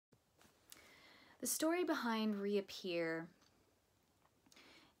The story behind Reappear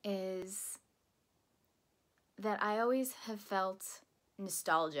is that I always have felt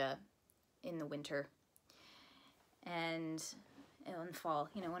nostalgia in the winter and in fall,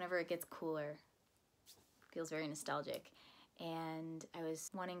 whenever it gets cooler, it feels very nostalgic. And I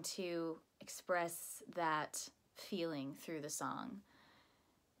was wanting to express that feeling through the song.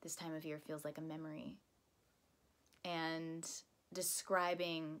 This time of year feels like a memory. And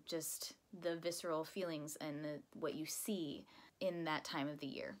describing just the visceral feelings and what you see in that time of the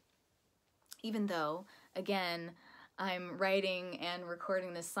year. Even though, again, I'm writing and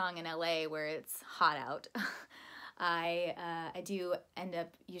recording this song in LA where it's hot out, I do end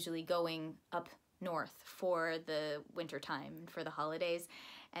up usually going up north for the winter time, for the holidays,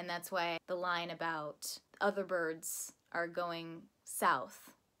 and that's why the line about other birds are going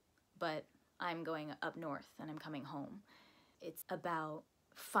south, but I'm going up north and I'm coming home. It's about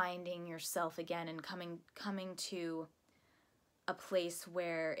finding yourself again and coming to a place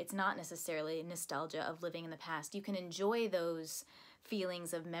where it's not necessarily nostalgia of living in the past. You can enjoy those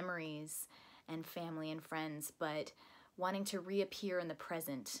feelings of memories and family and friends, but wanting to reappear in the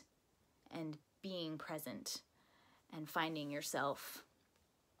present and being present and finding yourself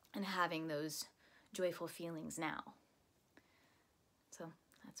and having those joyful feelings now. So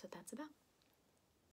that's what that's about.